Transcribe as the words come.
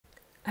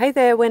Hey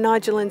there, we're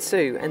Nigel and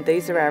Sue, and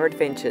these are our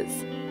adventures.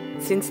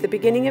 Since the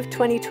beginning of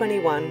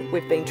 2021,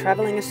 we've been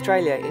travelling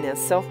Australia in our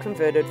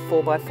self-converted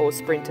 4x4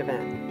 Sprinter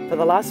van. For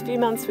the last few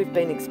months, we've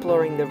been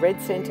exploring the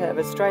red centre of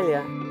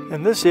Australia.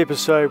 In this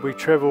episode, we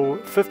travel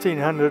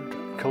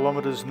 1,500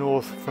 kilometres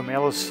north from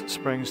Alice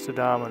Springs to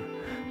Darwin,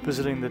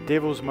 visiting the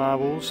Devil's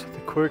Marbles,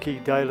 the quirky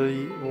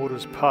Daly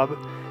Waters pub,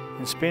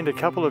 and spend a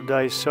couple of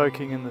days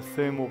soaking in the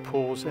thermal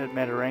pools at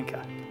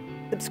Mataranka.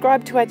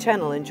 Subscribe to our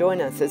channel and join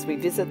us as we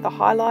visit the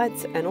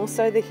highlights and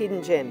also the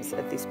hidden gems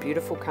of this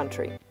beautiful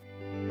country.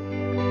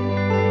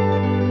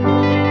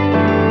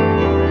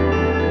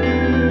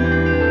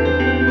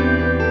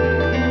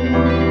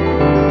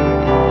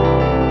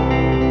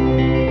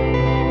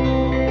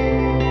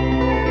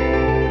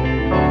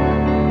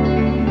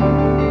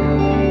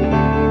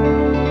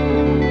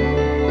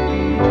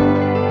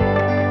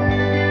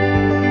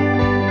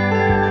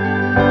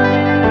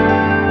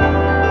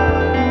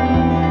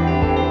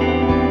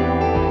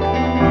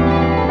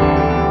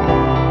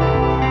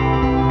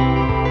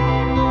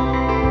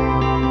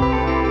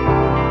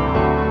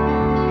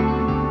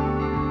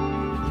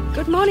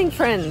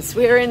 Friends,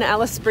 we're in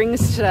Alice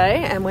Springs today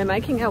and we're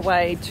making our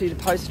way to the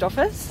post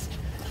office.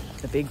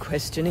 The big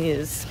question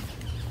is,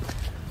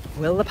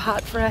 will the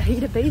part for our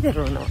heater be there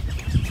or not?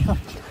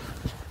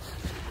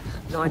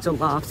 Nigel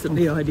laughs at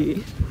the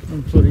idea.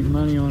 I'm putting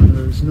money on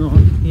it, it's not.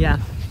 Yeah,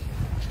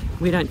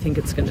 we don't think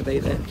it's going to be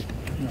there.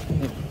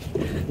 No.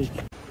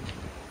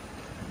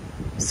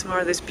 Some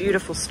more of this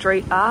beautiful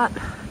street art.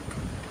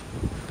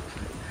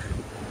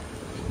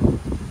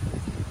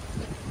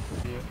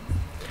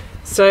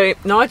 So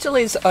Nigel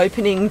is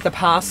opening the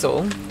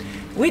parcel,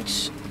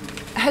 which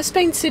has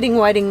been sitting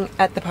waiting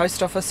at the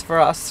post office for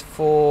us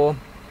for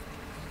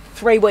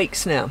 3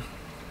 weeks now.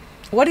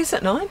 What is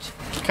it, Nigel?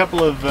 A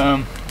couple of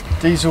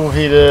diesel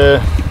heater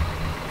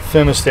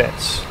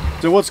thermostats.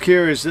 So what's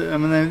curious, I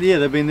mean,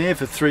 they've been there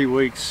for 3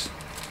 weeks.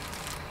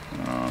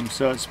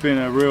 So it's been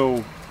a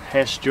real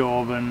hash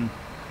job and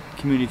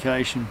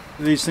communication.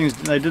 These things,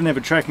 they didn't have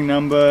a tracking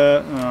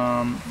number.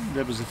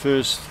 That was the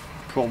first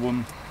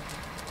problem.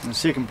 And the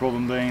second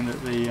problem being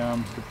that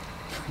the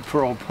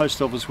poor old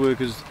post office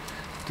workers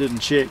didn't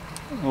check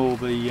all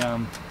the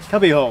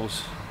cubby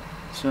holes.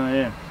 So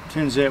yeah,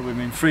 turns out we've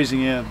been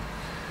freezing our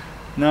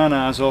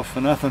nanas off for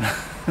nothing.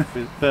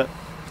 But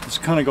it's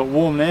kind of got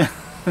warm now.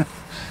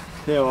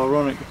 How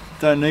ironic.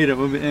 Don't need it,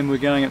 and we're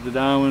going up to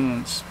Darwin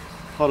and it's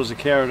hot as a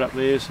carrot up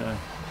there, so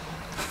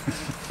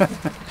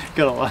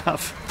gotta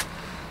laugh.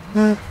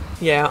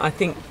 Yeah, I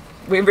think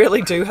we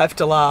really do have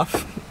to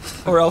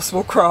laugh, or else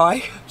we'll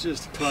cry.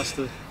 Just a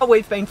cluster.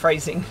 We've been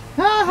freezing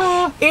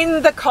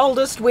in the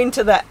coldest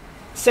winter that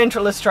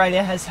Central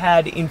Australia has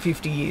had in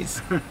 50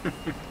 years.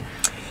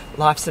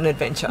 Life's an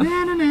adventure.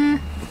 Na, na, na.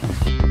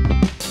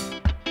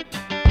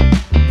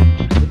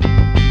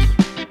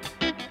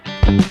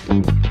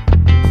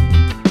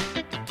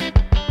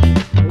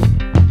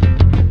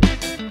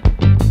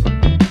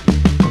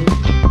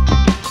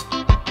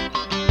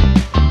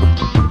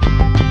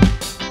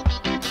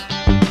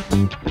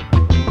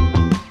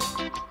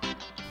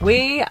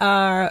 We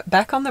are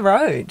back on the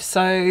road.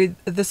 So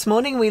this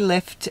morning we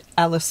left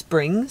Alice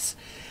Springs.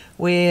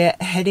 We're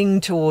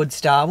heading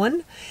towards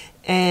Darwin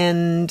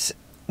and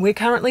we're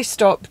currently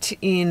stopped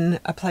in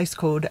a place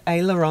called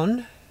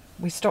Aileron.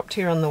 We stopped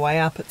here on the way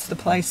up. It's the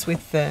place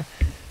with the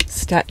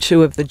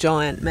statue of the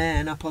giant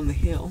man up on the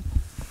hill.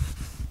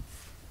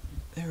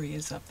 There he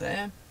is up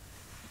there.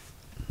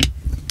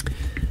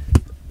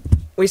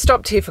 We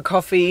stopped here for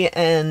coffee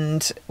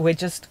and we're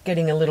just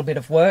getting a little bit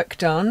of work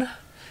done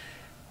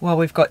while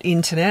we've got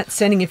internet,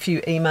 sending a few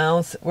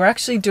emails. We're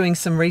actually doing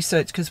some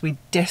research because we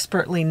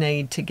desperately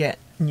need to get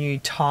new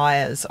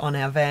tyres on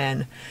our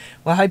van.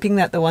 We're hoping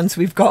that the ones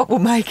we've got will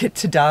make it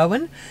to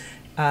Darwin.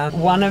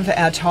 One of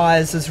our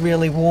tyres is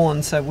really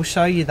worn, so we'll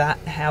show you that,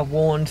 how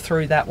worn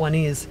through that one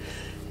is.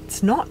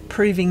 It's not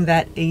proving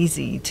that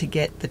easy to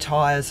get the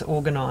tyres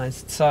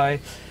organised. So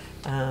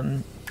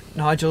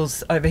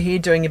Nigel's over here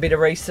doing a bit of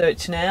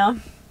research now.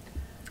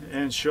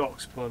 And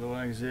shocks, by the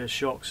way, because their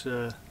shocks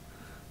are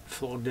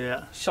flogged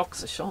out.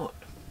 Shocks are shot.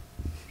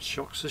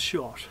 Shocks are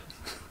shot.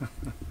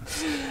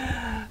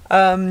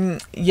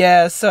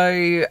 Yeah,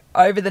 so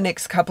over the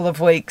next couple of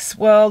weeks,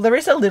 well, there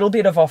is a little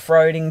bit of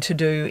off-roading to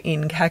do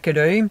in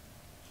Kakadu.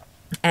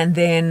 And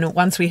then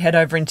once we head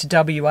over into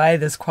WA,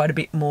 there's quite a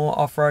bit more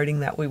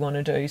off-roading that we want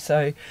to do.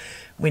 So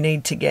we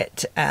need to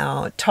get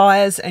our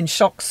tyres and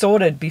shocks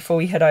sorted before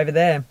we head over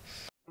there.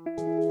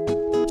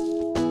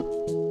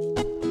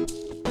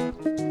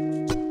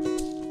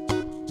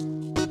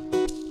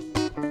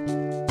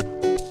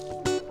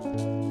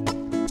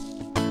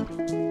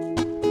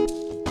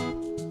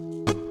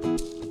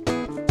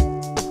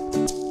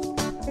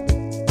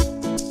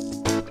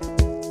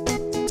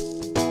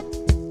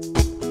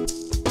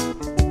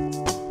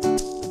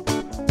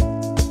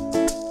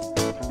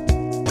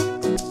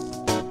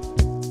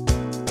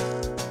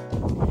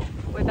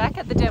 Back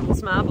at the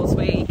Devil's Marbles,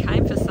 we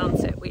came for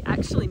sunset. We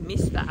actually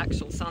missed the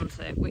actual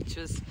sunset, which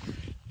was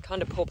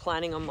kind of poor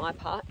planning on my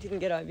part. Didn't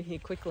get over here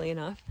quickly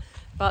enough.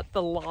 but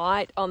the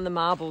light on the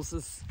marbles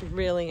is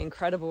really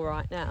incredible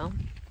right now.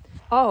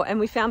 Oh, and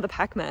we found the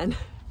Pac-Man.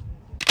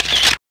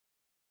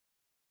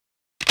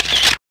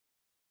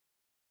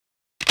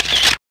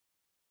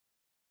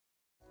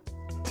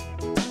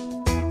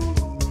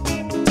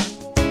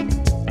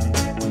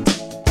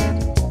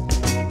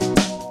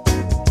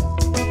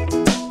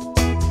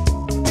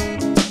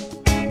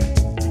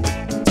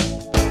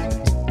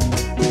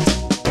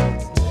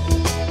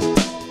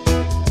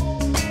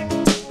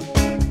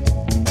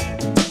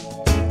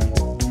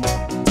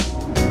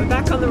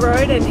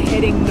 Road and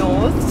heading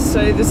north.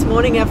 So this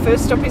morning our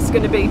first stop is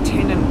going to be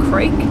Tennant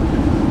Creek,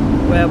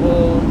 where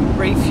we'll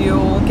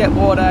refuel, get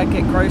water,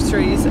 get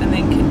groceries, and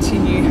then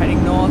continue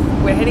heading north.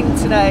 We're heading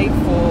today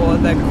for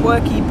the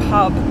quirky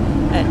pub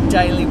at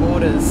Daly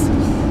Waters,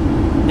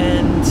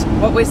 and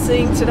what we're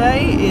seeing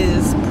today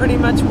is pretty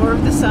much more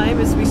of the same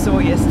as we saw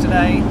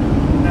yesterday.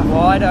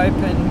 Wide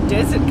open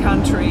desert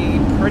country,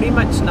 pretty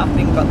much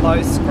nothing but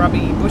low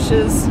scrubby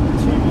bushes,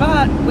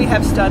 but we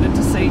have started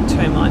to see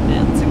termite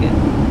mounds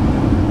again.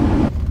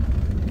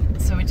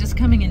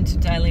 Coming into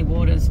Daly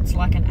Waters, it's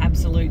like an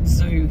absolute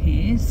zoo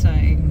here, so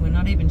we're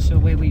not even sure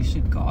where we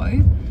should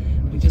go.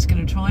 We're just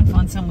going to try and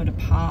find somewhere to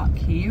park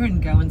here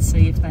and go and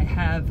see if they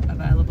have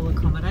available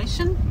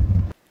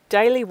accommodation.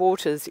 Daly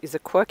Waters is a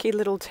quirky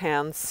little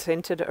town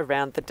centred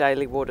around the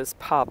Daly Waters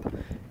pub,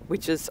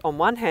 which is on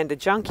one hand a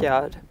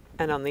junkyard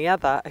and on the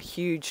other a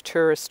huge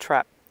tourist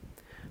trap.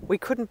 We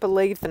couldn't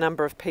believe the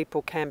number of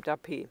people camped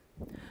up here.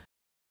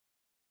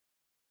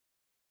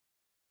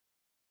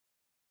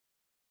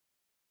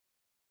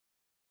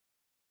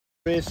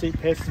 Rear seat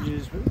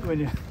passengers,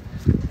 when you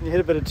hit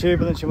a bit of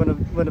turbulence, you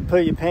want to poo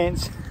your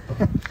pants.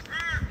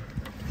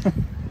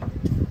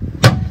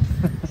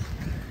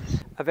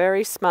 A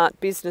very smart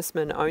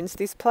businessman owns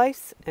this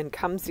place and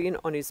comes in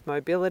on his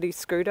mobility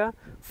scooter,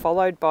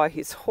 followed by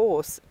his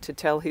horse, to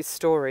tell his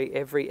story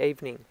every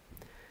evening.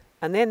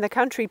 And then the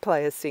country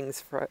player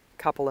sings for a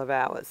couple of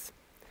hours.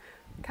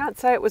 Can't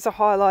say it was a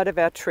highlight of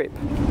our trip.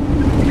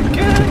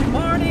 Good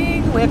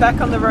morning, we're back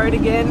on the road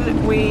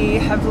again. We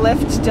have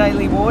left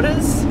Daly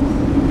Waters.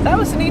 That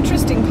was an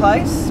interesting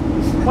place.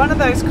 One of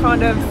those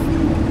kind of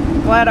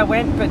glad I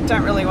went but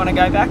don't really want to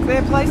go back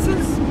there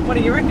places. What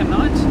do you reckon,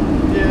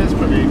 Nige? Yeah, that's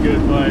probably a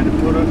good way to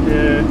put it.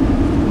 Yeah,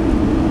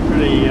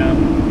 pretty,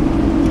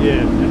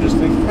 yeah,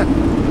 interesting.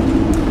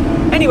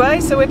 Anyway,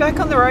 so we're back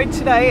on the road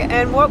today,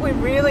 and what we're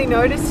really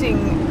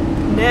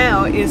noticing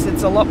now is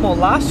it's a lot more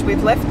lush.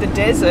 We've left the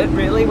desert,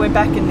 really. We're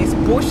back in this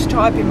bush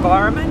type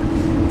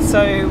environment.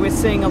 So we're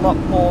seeing a lot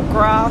more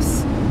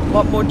grass, a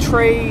lot more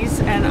trees,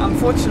 and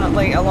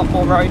unfortunately a lot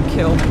more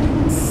roadkill.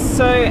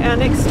 So our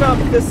next stop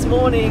this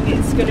morning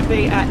is going to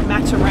be at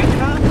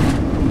Mataranka.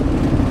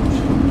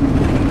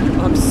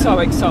 I'm so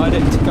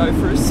excited to go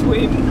for a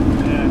swim.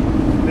 Yeah,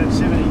 about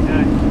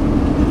 70k.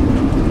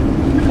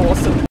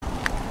 Awesome.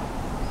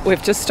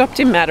 We've just stopped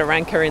in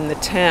Mataranka in the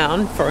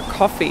town for a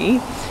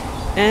coffee,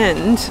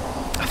 and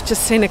I've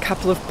just seen a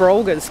couple of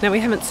brolgas. Now, we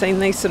haven't seen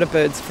these sort of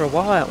birds for a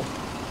while.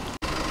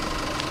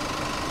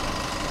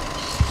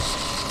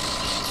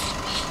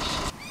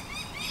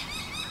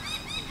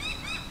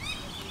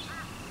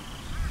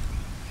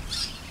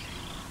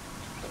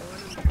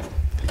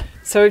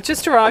 So we've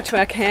just arrived to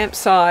our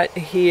campsite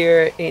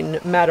here in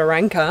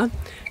Mataranka,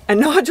 and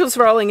Nigel's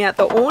rolling out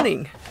the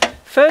awning.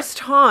 First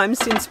time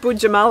since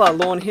Budjamala,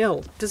 Lawn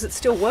Hill. Does it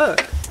still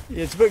work?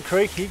 Yeah, it's a bit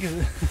creaky.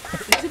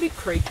 It's a bit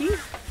creaky.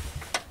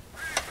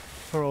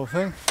 Poor old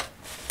thing.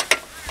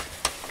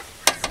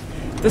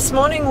 This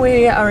morning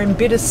we are in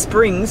Bitter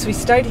Springs. We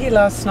stayed here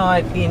last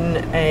night in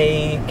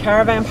a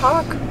caravan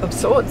park of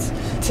sorts.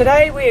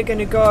 Today we are going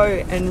to go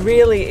and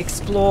really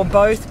explore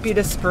both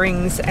Bitter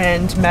Springs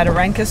and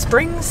Mataranka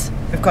Springs.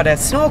 We've got our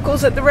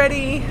snorkels at the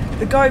ready,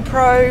 the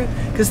GoPro,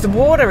 because the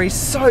water is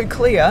so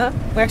clear.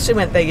 We actually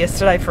went there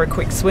yesterday for a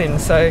quick swim,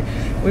 so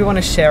we want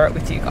to share it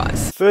with you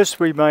guys. First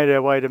we made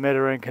our way to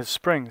Mataranka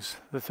Springs.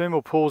 The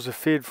thermal pools are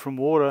fed from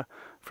water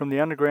from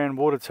the underground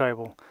water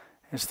table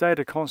and stay at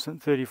a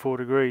constant 34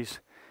 degrees.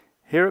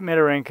 Here at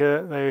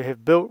Mataranka, they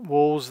have built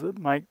walls that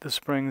make the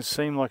springs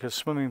seem like a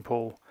swimming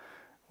pool.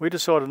 We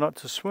decided not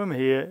to swim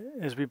here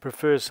as we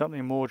prefer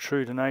something more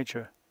true to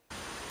nature.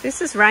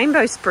 This is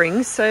Rainbow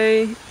Springs,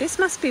 so this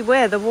must be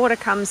where the water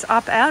comes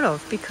up out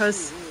of,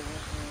 because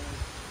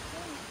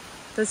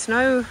there's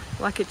no,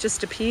 like, it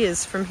just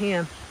appears from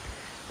here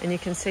and you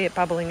can see it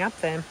bubbling up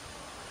there.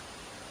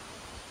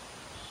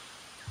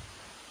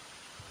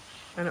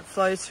 And it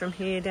flows from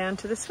here down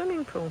to the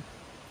swimming pool.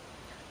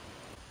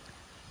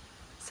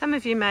 Some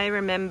of you may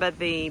remember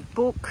the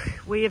book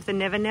We of the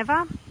Never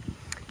Never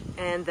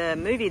and the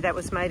movie that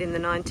was made in the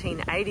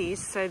 1980s.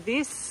 So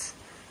this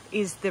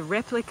is the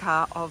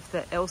replica of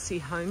the Elsie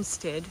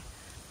homestead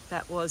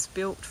that was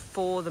built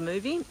for the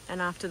movie,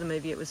 and after the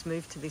movie it was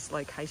moved to this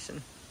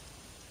location.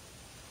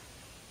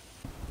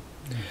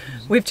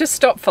 We've just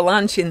stopped for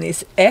lunch in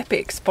this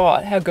epic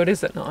spot. How good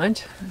is it,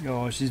 Nige?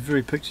 Oh, she's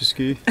very picturesque.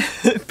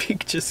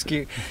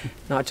 picturesque.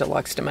 Nigel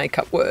likes to make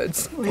up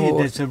words. Yeah,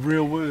 that's a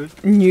real word.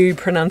 New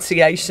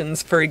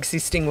pronunciations for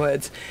existing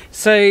words.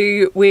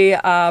 So we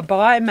are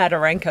by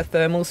Mataranka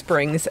Thermal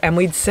Springs, and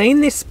we'd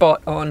seen this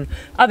spot on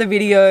other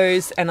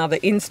videos and other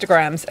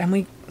Instagrams, and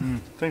we...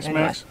 Thanks,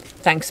 anyway, Max.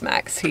 Thanks,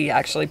 Max. He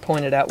actually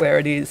pointed out where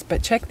it is.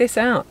 But check this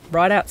out,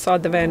 right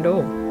outside the van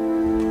door.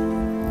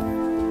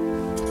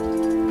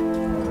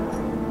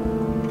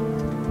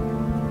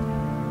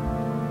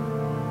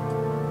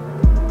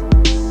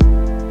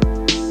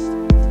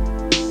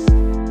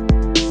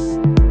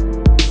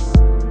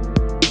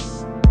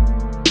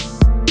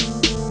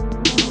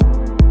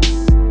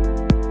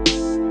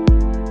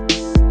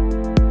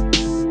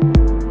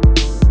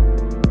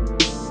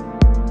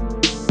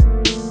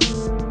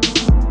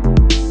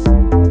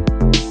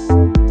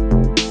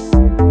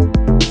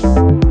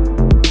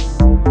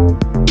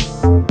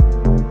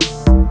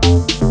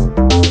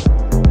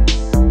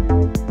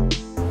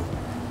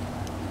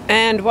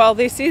 And while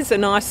this is a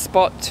nice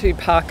spot to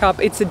park up,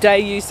 it's a day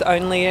use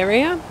only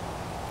area.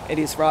 It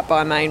is right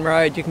by a main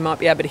road. You might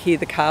be able to hear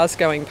the cars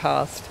going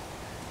past.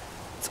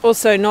 It's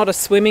also not a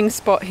swimming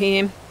spot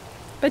here,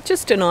 but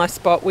just a nice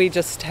spot. We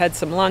just had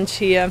some lunch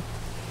here.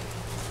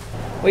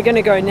 We're going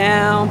to go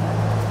now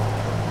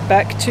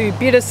back to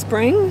Bitter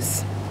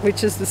Springs,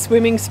 which is the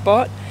swimming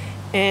spot,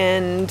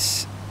 and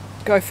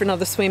go for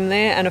another swim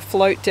there and a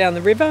float down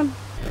the river.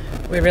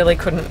 We really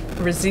couldn't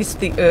resist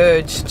the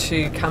urge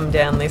to come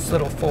down this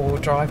little four-wheel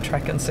drive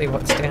track and see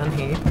what's down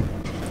here.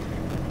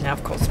 Now,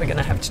 of course, we're going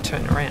to have to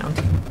turn around.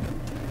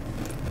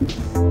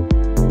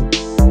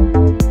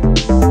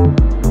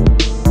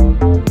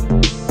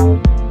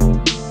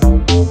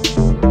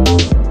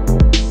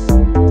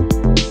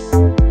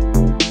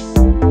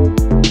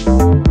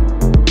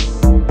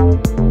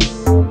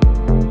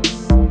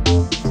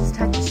 Just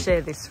had to share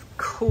this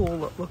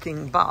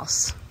cool-looking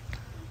bus.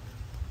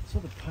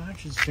 Sort of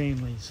Partridge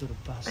Family sort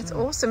of bus. It's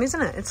awesome, isn't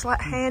it? It's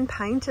like hand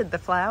painted, the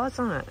flowers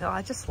on it.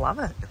 I just love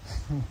it.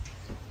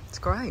 It's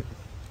great.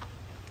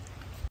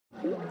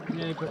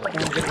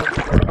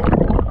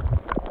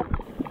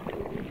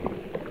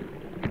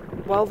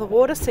 While the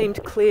water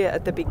seemed clear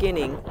at the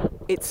beginning,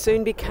 it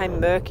soon became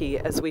murky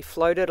as we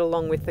floated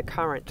along with the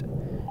current,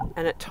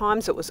 and at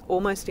times it was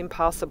almost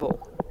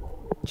impassable.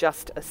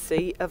 Just a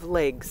sea of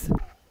legs.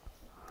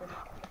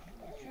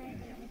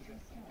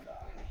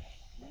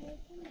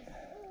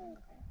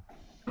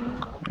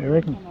 You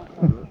reckon?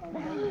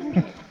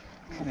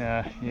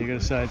 Yeah, you got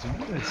to say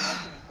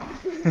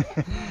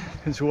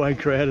it's way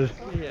crowded.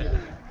 Yeah.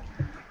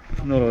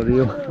 Not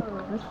ideal.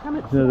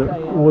 The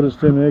water's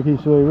too murky,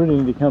 so we really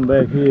need to come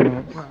back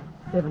here.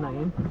 7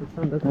 a.m. The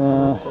sun doesn't come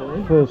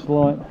up first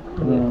light,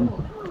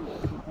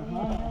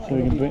 so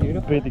we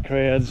can beat the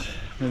crowds.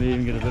 Maybe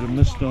even get a bit of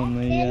mist on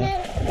the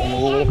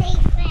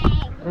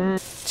water.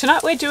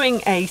 Tonight we're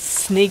doing a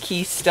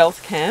sneaky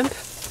stealth camp.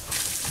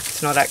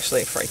 It's not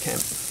actually a free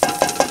camp.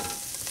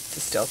 It's a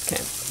stealth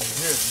camp.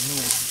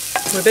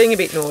 We're being a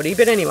bit naughty,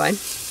 but anyway.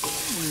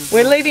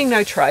 We're leaving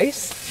no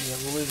trace. Yeah,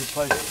 we'll leave the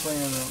place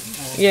clean.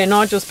 Yeah,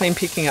 Nigel's been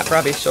picking up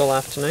rubbish all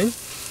afternoon.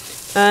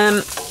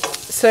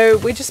 So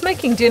we're just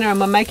making dinner,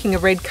 and we're making a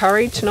red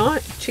curry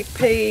tonight.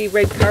 Chickpea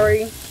red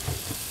curry.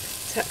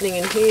 It's happening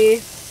in here.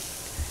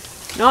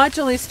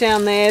 Nigel is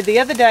down there. The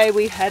other day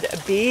we had a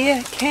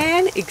beer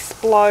can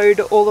explode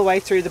all the way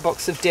through the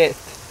box of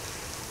death.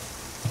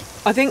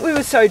 I think we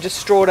were so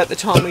distraught at the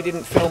time we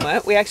didn't film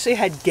it. We actually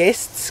had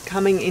guests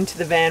coming into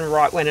the van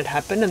right when it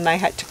happened, and they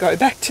had to go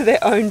back to their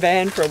own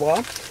van for a while.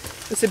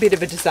 It was a bit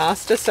of a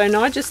disaster. So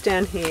Nigel's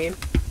down here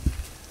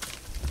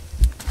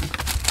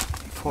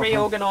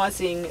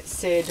reorganising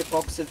said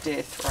box of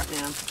death right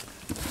now.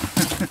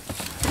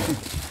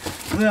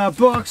 The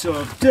box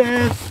of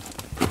death!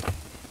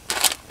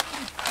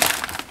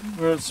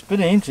 Well, it's a bit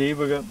empty,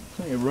 we've got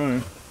plenty of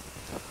room.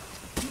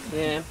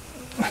 Yeah.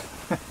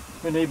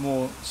 We need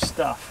more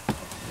stuff.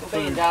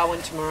 We'll be in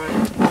Darwin tomorrow.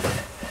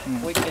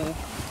 We can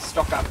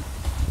stock up.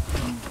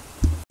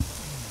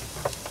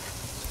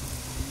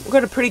 We've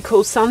got a pretty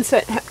cool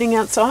sunset happening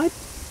outside.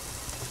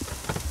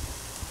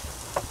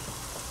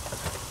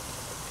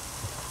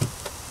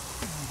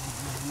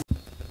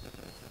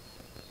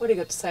 What do you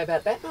got to say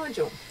about that,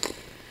 Nigel?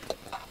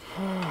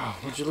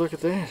 Would you look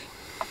at that?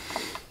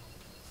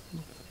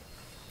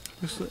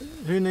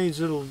 Who needs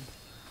little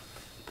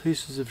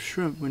pieces of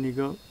shrimp when you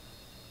got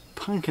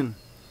pumpkin?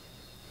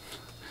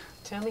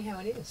 Tell me how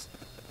it is.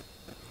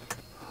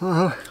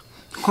 Hot.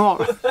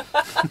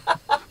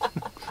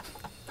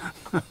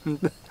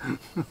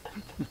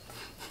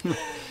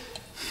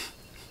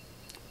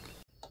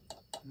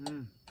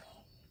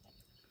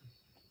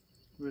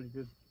 Really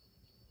good.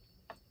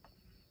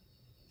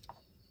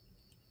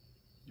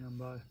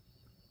 Yumbo.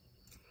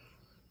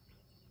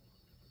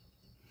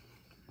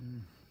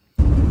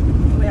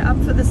 We're up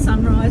for the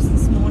sunrise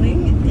this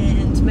morning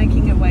and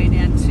making our way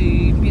down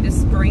to Bitter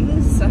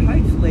Springs, so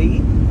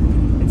hopefully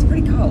it's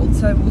pretty cold,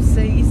 so we'll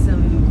see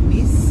some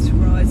mist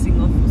rising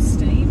off, or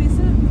steam is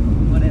it?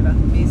 Whatever,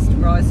 mist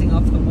rising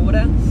off the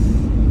water,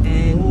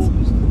 and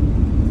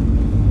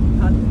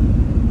pardon?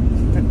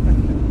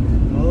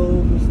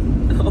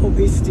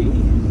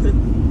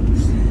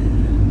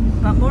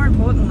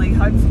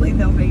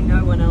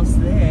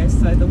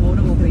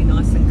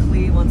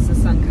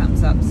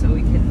 comes up so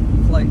we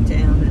can float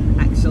down and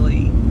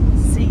actually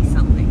see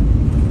something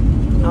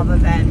other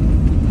than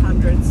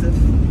hundreds of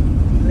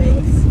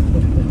legs.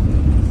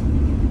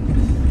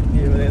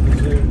 Yeah, without the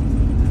zoo.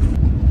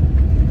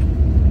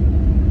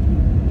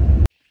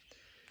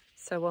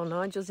 So while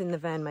Nigel's in the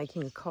van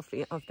making a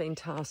coffee, I've been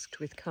tasked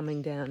with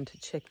coming down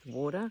to check the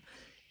water,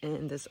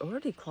 and there's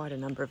already quite a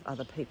number of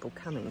other people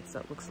coming, so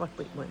it looks like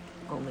we weren't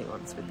the only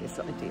ones with this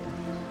idea.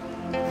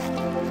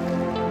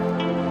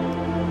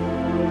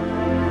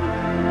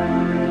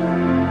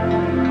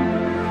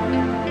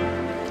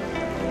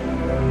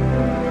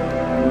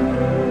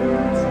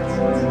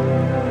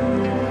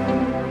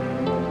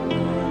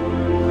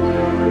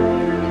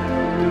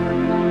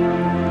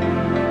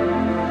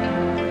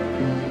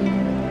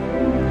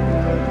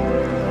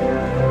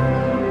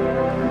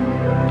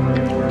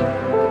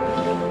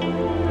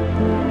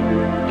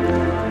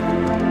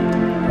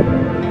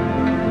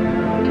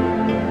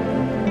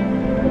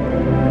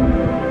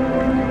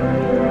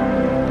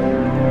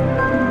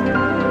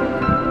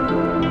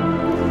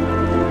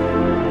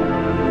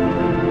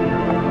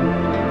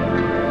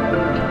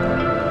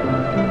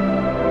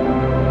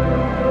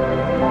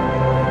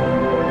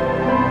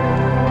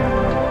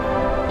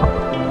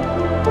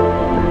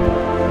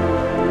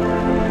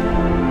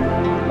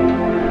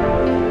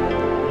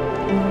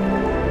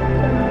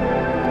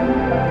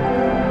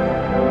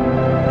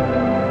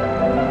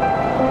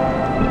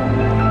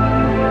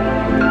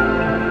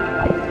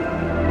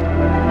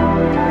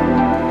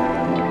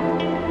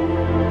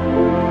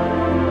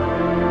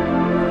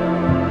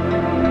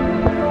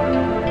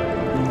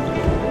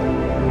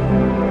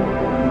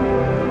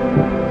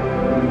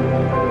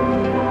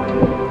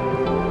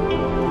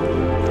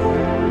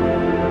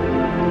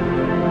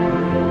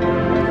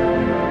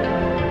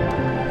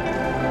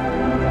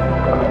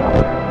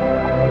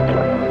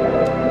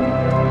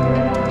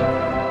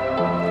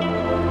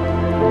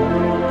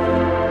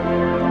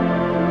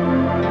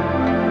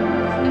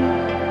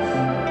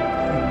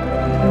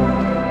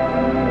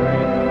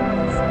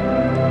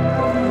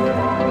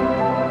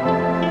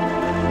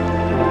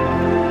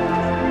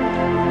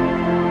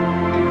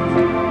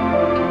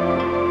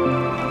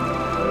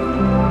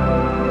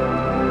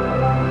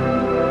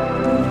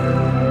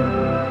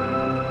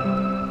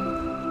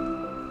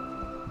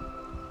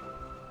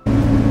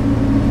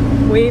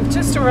 We've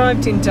just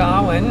arrived in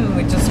Darwin and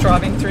we're just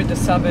driving through the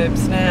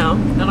suburbs now,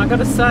 and I got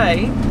to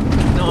say,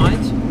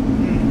 Nige,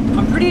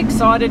 I'm pretty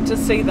excited to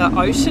see the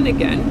ocean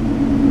again.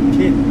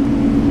 Yeah,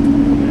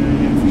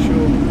 for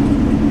sure.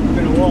 It's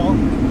been a while.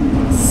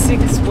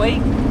 6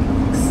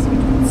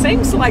 weeks?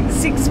 Seems like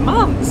 6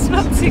 months,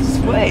 not 6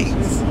 weeks.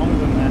 Seems longer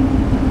than that.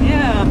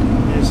 Yeah.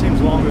 Yeah, it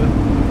seems longer.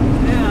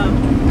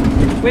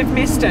 Yeah. We've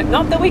missed it.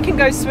 Not that we can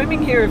go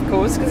swimming here, of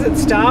course, because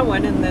it's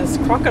Darwin and there's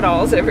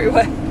crocodiles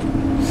everywhere.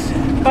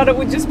 But it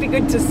would just be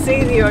good to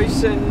see the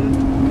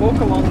ocean,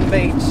 walk along the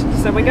beach.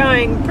 So we're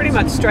going pretty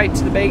much straight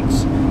to the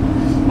beach.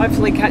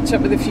 Hopefully catch up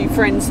with a few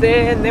friends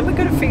there, and then we're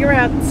going to figure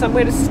out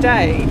somewhere to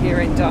stay here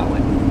in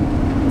Darwin.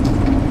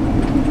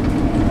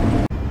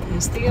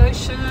 There's the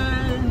ocean.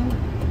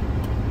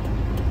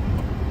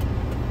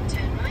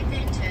 Turn right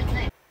then, turn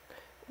left.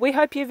 We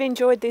hope you've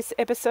enjoyed this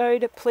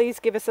episode.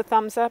 Please give us a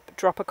thumbs up,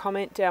 drop a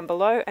comment down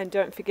below, and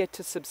don't forget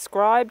to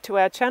subscribe to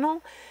our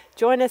channel.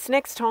 Join us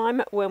next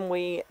time when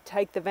we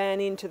take the van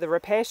into the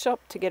repair shop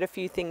to get a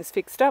few things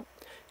fixed up,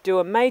 do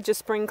a major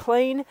spring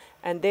clean,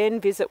 and then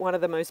visit one of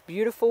the most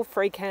beautiful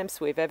free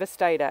camps we've ever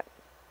stayed at.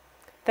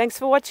 Thanks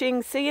for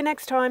watching. See you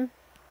next time.